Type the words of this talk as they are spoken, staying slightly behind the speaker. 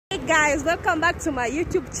guys, welcome back to my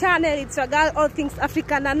YouTube channel. It's your girl All Things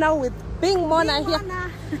African, and now with Bing Mona here.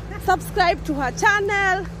 Subscribe to her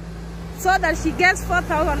channel so that she gets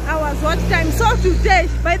 4,000 hours watch time. So today,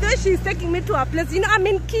 by the way, she's taking me to a place, you know, I'm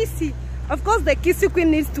in Kisii. Of course the Kisii Queen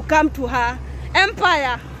needs to come to her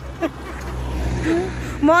empire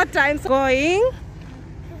more times. Going,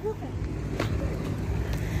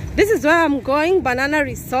 this is where I'm going, Banana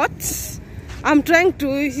Resort. I'm trying to,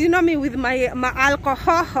 you know me, with my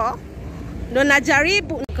alcohol. No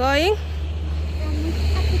najaribu. Going.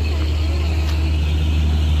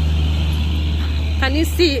 Can you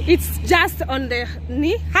see? It's just on the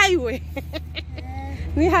highway.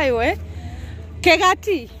 highway.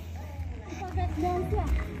 Kegati.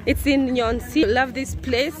 It's in Nyosia. Love this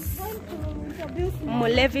place.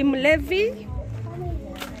 Mulevi.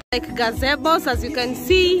 Like gazebos, as you can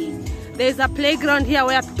see. There's a playground here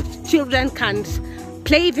where children can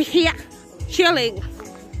play here, chilling.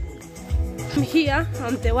 I'm here,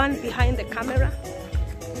 I'm the one behind the camera.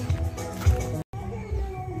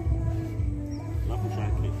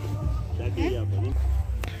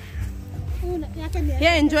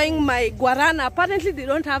 Here enjoying my guarana. Apparently they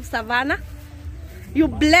don't have savannah. You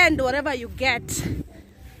blend whatever you get.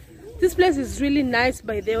 This place is really nice,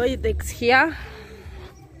 by the way. It's here.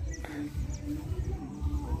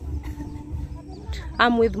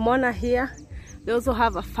 I'm with Mona here. They also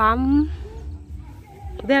have a farm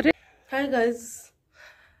there. Hi guys.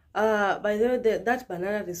 By the way, that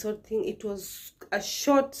banana resort thing, it was a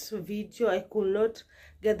short video. I could not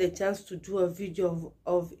get the chance to do a video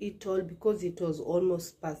of it all because it was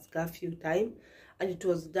almost past curfew time and it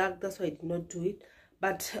was dark. That's why I did not do it.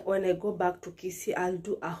 But when I go back to Kisii, I'll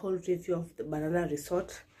do a whole review of the banana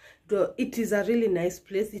resort. It is a really nice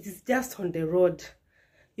place. It is just on the road.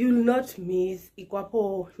 You will not miss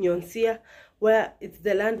Ikwapo Nyosia, where it's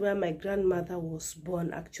the land where my grandmother was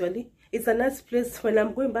born. Actually, it's a nice place. When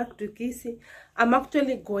I'm going back to Kisii, I'm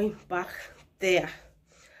actually going back there,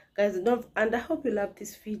 guys. And I hope you love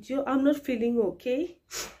this video. I'm not feeling okay.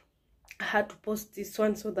 I had to post this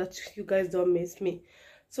one so that you guys don't miss me.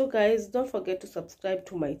 So guys, don't forget to subscribe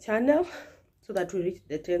to my channel so that we reach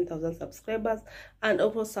the 10,000 subscribers, and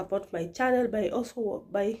also support my channel by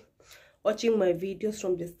watching my videos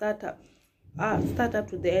from the start up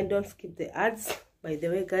to the end. Don't skip the ads, by the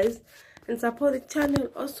way, guys, and support the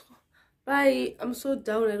channel also. Bye. I'm so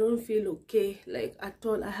down. I don't feel okay, like at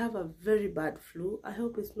all. I have a very bad flu. I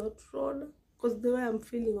hope it's not wrong, because the way I'm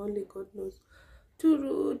feeling, only God knows. 2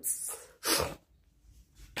 roots.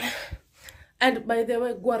 And by the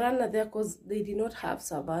way, guarana there, because they did not have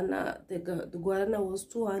savannah. The guarana was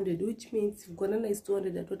 200, which means if guarana is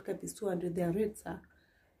 200 and what cap is 200, their rates are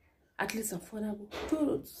at least affordable. 2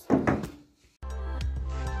 roots.